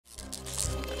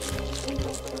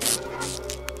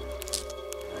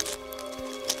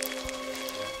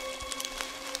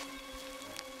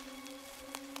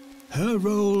her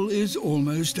role is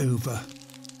almost over,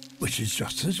 which is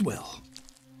just as well.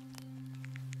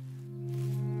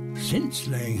 Since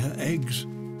laying her eggs,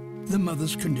 the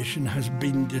mother's condition has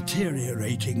been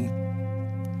deteriorating,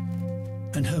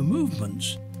 and her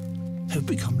movements have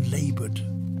become laboured.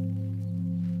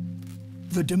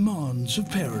 The demands of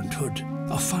parenthood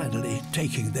are finally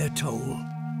taking their toll.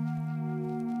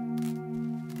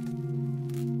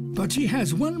 But she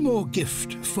has one more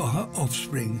gift for her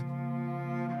offspring.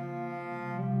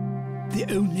 The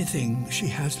only thing she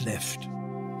has left.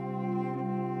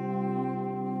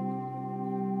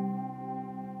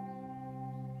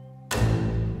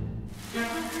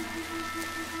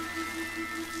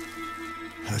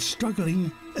 Her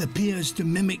struggling appears to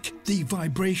mimic the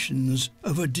vibrations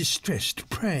of a distressed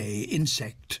prey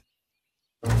insect.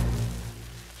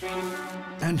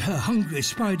 And her hungry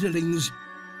spiderlings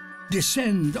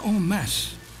descend en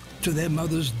masse to their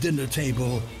mother's dinner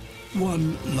table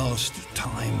one last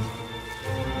time.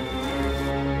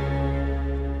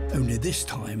 Only this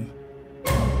time,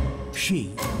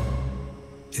 she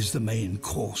is the main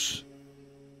course.